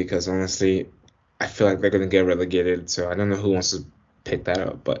Newcastle thing because honestly, I feel like they're gonna get relegated. So I don't know who wants to pick that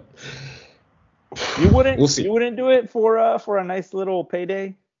up, but we'll see. You wouldn't do it for a nice little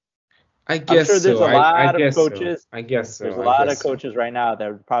payday. I guess I'm sure there's so. a lot of coaches. I guess so. There's a lot of coaches right now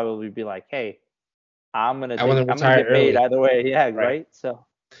that would probably be like, "Hey, I'm gonna get paid either way." Yeah, right. So.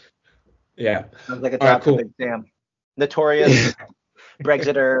 Yeah. Sounds like a job for Big Sam. Notorious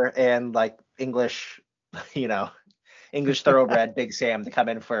Brexiter and like English thoroughbred Big Sam to come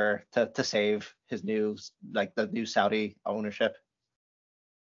in to save his the new Saudi ownership.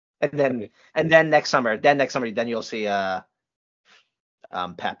 And then next summer, you'll see Pep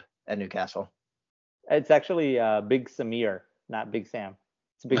at Newcastle. It's actually Big Samir, not Big Sam.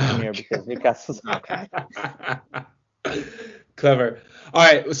 It's Big Samir because Newcastle's okay. Clever. All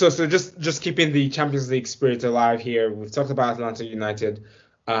right, so just keeping the Champions League spirit alive here. We've talked about Atlanta United.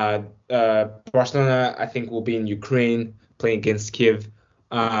 Barcelona, I think, will be in Ukraine playing against Kiev.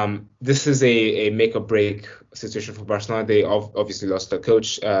 This is a make or break situation for Barcelona. They obviously lost their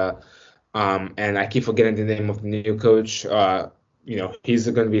coach, and I keep forgetting the name of the new coach. He's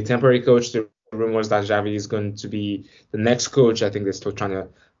going to be a temporary coach. The rumors that Xavi is going to be the next coach. I think they're still trying to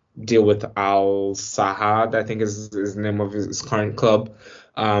deal with Al Saad, I think is the name of his current club.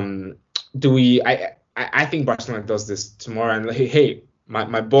 I think Barcelona does this tomorrow, and hey,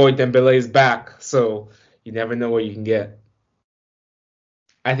 my boy Dembele is back, so you never know what you can get.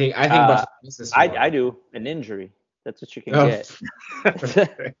 I think Barcelona is I tomorrow. do an injury. That's what you can Oh. get.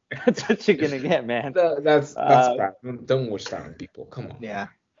 That's what you're gonna get, man. That's bad. Don't wish that on people. Come on. Yeah.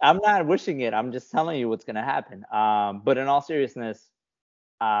 I'm not wishing it. I'm just telling you what's gonna happen. But in all seriousness,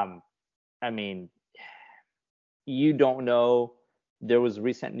 I mean, you don't know. There was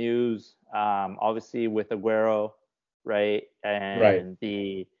recent news, obviously with Aguero, right, and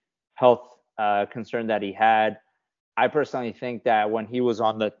the health concern that he had. I personally think that when he was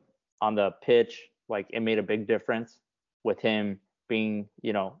on the pitch, like it made a big difference with him being,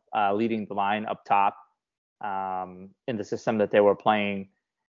 leading the line up top in the system that they were playing.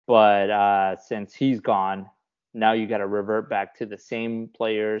 But since he's gone, now you got to revert back to the same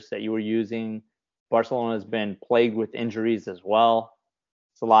players that you were using. Barcelona has been plagued with injuries as well.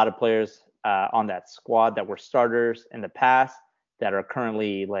 It's a lot of players on that squad that were starters in the past that are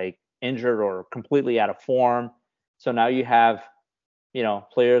currently like injured or completely out of form. So now you have,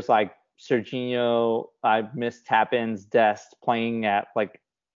 players like Serginho, I miss tap-ins, Dest playing at like,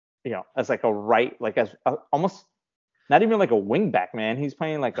 as like a right, like as almost not even like a wing back, man. He's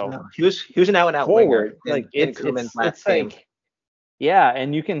playing like a He was an out and out winger. Like in Koeman's last it's game. like, yeah,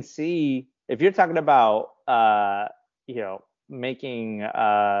 and you can see if you're talking about making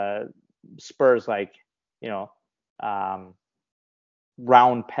Spurs like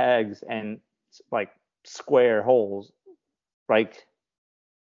round pegs and like square holes, like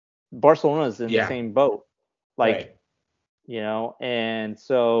Barcelona's in the same boat, like and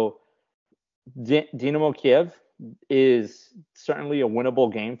so Dynamo Kiev is certainly a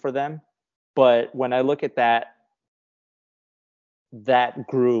winnable game for them, but when I look at that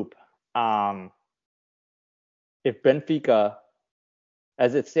group, if Benfica,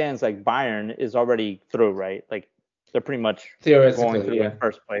 as it stands, like Bayern is already through, right? Like they're pretty much going through in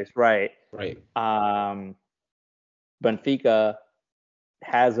first place, right? Right. Benfica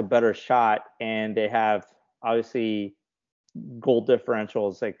has a better shot, and they have obviously goal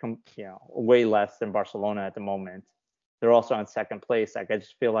differentials like way less than Barcelona at the moment. They're also in second place. Like I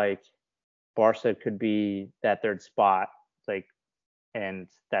just feel like Barca could be that third spot, like, and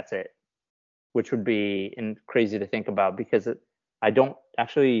that's it, which would be crazy to think about because I don't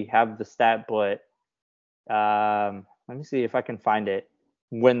actually have the stat, but let me see if I can find it.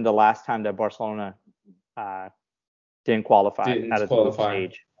 When the last time that Barcelona didn't qualify out of the group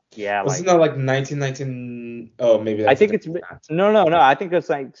stage. Yeah, wasn't that like 1919? Oh, maybe that's I think it's no. I think it's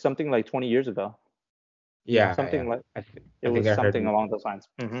like something like 20 years ago. Yeah, something like it was something along those lines.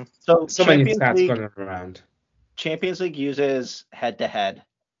 Mm-hmm. So many stats going around. Champions League uses head-to-head,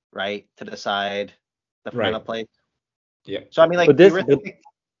 right, to decide the final place. Yeah. So I mean, like,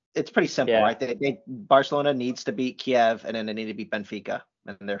 it's pretty simple, right? Barcelona needs to beat Kiev, and then they need to beat Benfica,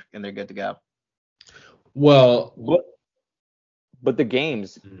 and they're good to go. Well, but the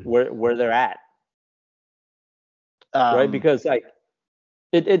games where they're at, right? Because like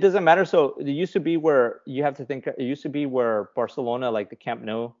it doesn't matter. So it used to be where you have to think. It used to be where Barcelona, like the Camp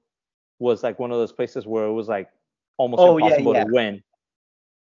Nou, was like one of those places where it was like almost impossible to win.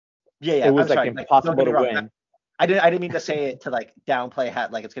 Yeah. It was like impossible to win. I didn't mean to say it to like downplay how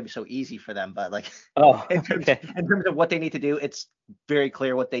like it's gonna be so easy for them, but like in terms of what they need to do, it's very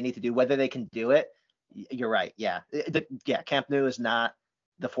clear what they need to do. Whether they can do it, you're right. Yeah, Camp Nou is not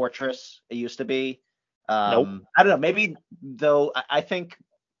the fortress it used to be. Nope. I don't know. Maybe though, I think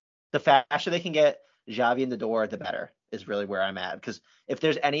the faster they can get Xavi in the door, the better is really where I'm at. Because if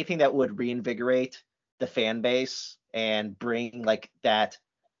there's anything that would reinvigorate the fan base and bring like that.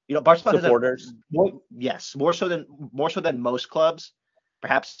 Barcelona supporters. More so than most clubs,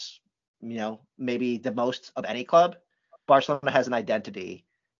 perhaps, maybe the most of any club. Barcelona has an identity,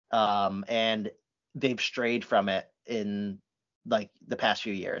 and they've strayed from it in like the past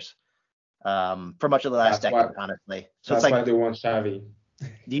few years, for much of the last decade, honestly. So that's why they want Xavi.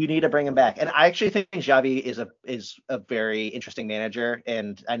 You need to bring him back, and I actually think Xavi is a very interesting manager,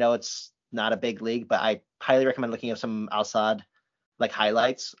 and I know it's not a big league, but I highly recommend looking at some Al-Sadd like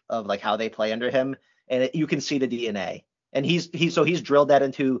highlights of like how they play under him, and you can see the DNA. And he's drilled that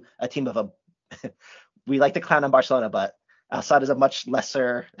into a team of we like to clown on Barcelona, but Al-Sadd is a much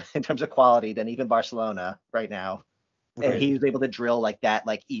lesser in terms of quality than even Barcelona right now. Right. And he was able to drill like that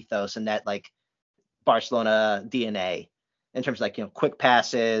like ethos and that like Barcelona DNA in terms of like quick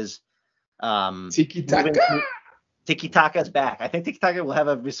passes, tiki-taka. Tiki-taka is back. I think tiki-taka will have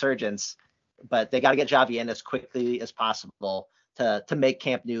a resurgence, but they got to get Xavi in as quickly as possible to make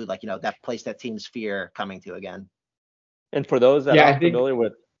Camp Nou like that place that teams fear coming to again. And for those that aren't familiar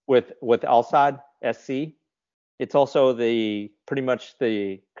with Al-Sadd SC, it's also pretty much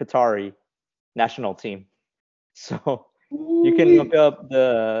the Qatari national team. So you can look up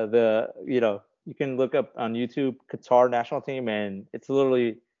you can look up on YouTube Qatar national team, and it's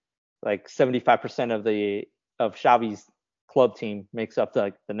literally like 75% of Xavi's club team makes up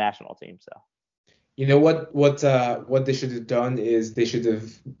the national team. So You know what they should have done is they should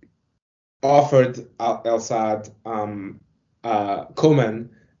have offered El Saad Koeman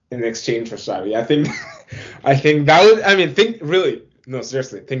in exchange for Xavi. I think that would. I mean,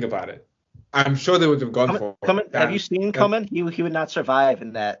 seriously, think about it. I'm sure they would have gone for Koeman, have you seen Koeman? He would not survive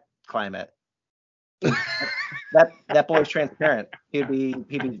in that climate. that boy's transparent. He'd be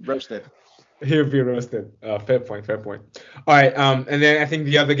roasted. He would be roasted. Fair point. All right. And then I think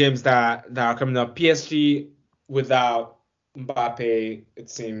the other games that are coming up, PSG without Mbappe, it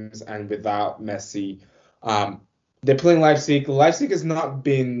seems, and without Messi. They're playing Leipzig. Leipzig has not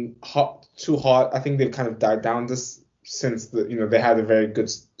been too hot. I think they've kind of died down since they had a very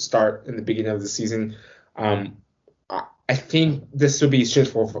good start in the beginning of the season. I think this will be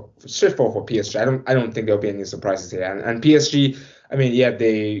straightforward for PSG. I don't think there'll be any surprises here. And PSG, I mean, yeah,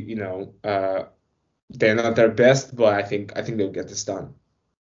 they're not their best, but I think they'll get this done.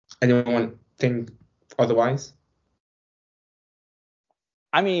 Anyone think otherwise?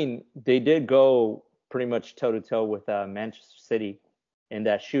 I mean, they did go pretty much toe to toe with Manchester City in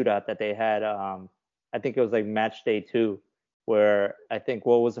that shootout that they had. I think it was like match day 2, where I think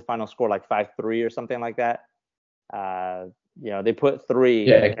what was the final score, like 5-3 or something like that. They put 3.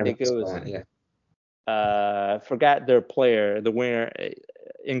 Yeah, I think it was. Forgot their player, the winner,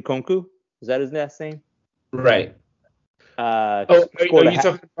 Nkunku. Is that his last name? Right. Are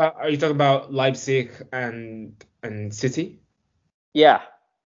you talking about Leipzig and City? Yeah.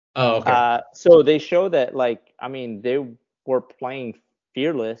 Oh, okay. So they show that, like, I mean, they were playing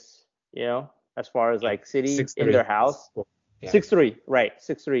fearless, as far as like City 6-3. In their house. Yeah. 6-3, right?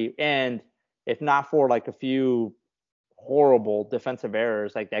 6-3, and if not for like a few horrible defensive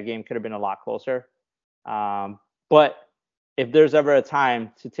errors, like that game could have been a lot closer. But if there's ever a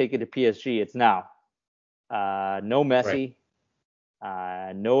time to take it to PSG, it's now. No Messi,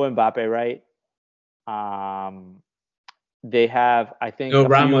 right. No Mbappe, right? They have, I think, no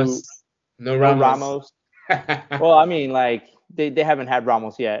Ramos. No Ramos. Well, I mean, like they haven't had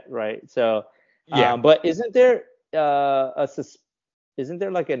Ramos yet, right? So, yeah. But isn't there like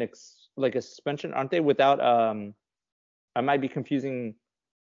a suspension? Aren't they without? I might be confusing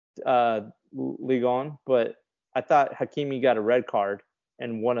Ligue 1, but I thought Hakimi got a red card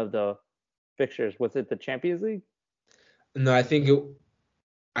in one of the fixtures. Was it the Champions League? No, I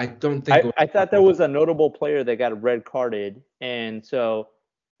thought there was a notable player that got red carded, and so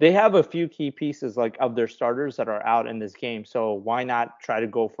they have a few key pieces like of their starters that are out in this game. So why not try to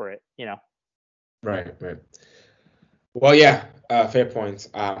go for it? Right. Well, yeah, fair point.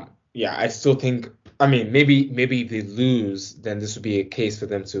 Yeah, I still think. I mean, maybe if they lose, then this would be a case for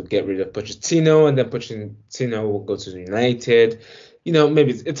them to get rid of Pochettino, and then Pochettino will go to United.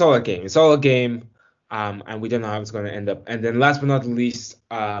 Maybe it's all a game. It's all a game, and we don't know how it's going to end up. And then last but not least,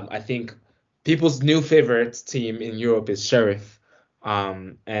 I think people's new favorite team in Europe is Sheriff,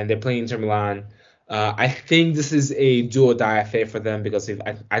 and they're playing Inter Milan. I think this is a do or die affair for them because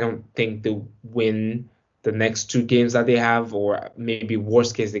I don't think they'll win the next 2 games that they have, or maybe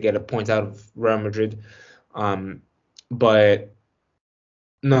worst case they get a point out of Real Madrid. But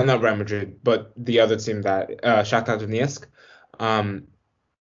no, not Real Madrid, but the other team that Shakhtar Donetsk.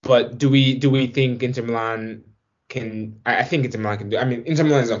 But do we think Inter Milan can? I think Inter Milan can do. I mean, Inter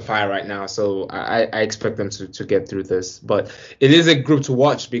Milan is on fire right now, so I expect them to get through this. But it is a group to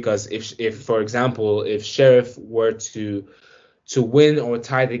watch because if for example if Sheriff were to win or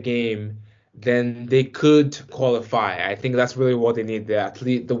tie the game, then they could qualify. I think that's really what they need.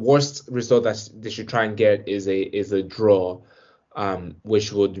 The worst result that they should try and get is a draw,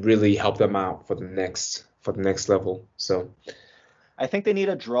 which would really help them out for the next level. So I think they need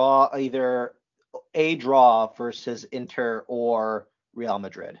a draw, either a draw versus Inter or Real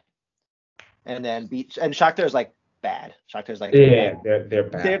Madrid, and then and Shakhtar is like bad. Shakhtar's like they're bad.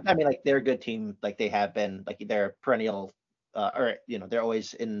 They're a good team, like they have been, like they're perennial. They're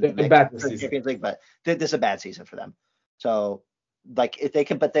always in the Champions League, but this is a bad season for them. So, like, if they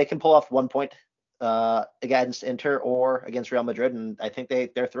can pull off 1 point against Inter or against Real Madrid, and I think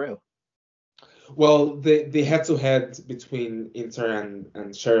they're through. Well, the head-to-head between Inter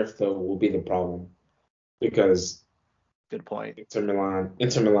and Sheriff though will be the problem because good point. Inter Milan.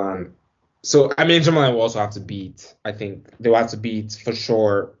 So I mean, Inter Milan will also have to beat. I think they'll have to beat for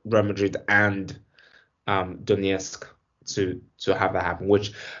sure Real Madrid and Donetsk to have that happen,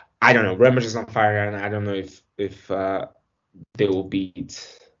 which I don't know. Real Madrid's on fire, and I don't know if they will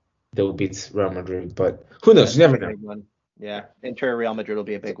beat Real Madrid, but who knows? You never know. Big one. Yeah, Inter Real Madrid will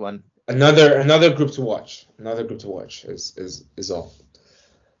be a big one. Another group to watch. Another group to watch is all.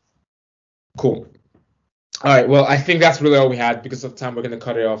 Cool. All right. Well, I think that's really all we had. Because of time, we're gonna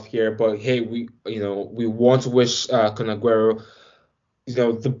cut it off here. But hey, we want to wish Kun Aguero,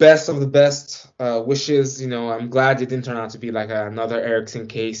 the best of the best wishes. I'm glad it didn't turn out to be like another Eriksen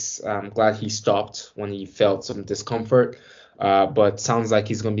case. I'm glad he stopped when he felt some discomfort. But sounds like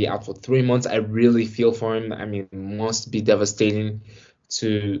he's gonna be out for 3 months. I really feel for him. I mean, it must be devastating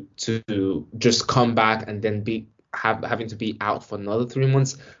to just come back and then having to be out for another 3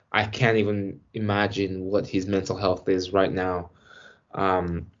 months. I can't even imagine what his mental health is right now.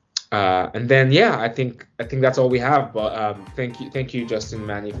 And then I think that's all we have. But thank you, Justin,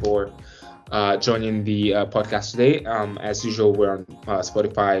 Manny, for joining the podcast today. As usual, we're on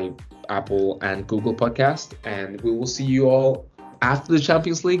Spotify, Apple, and Google Podcast, and we will see you all after the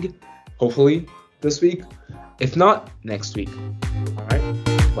Champions League, hopefully this week. If not, next week. All right.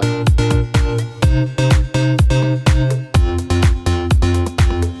 Bye.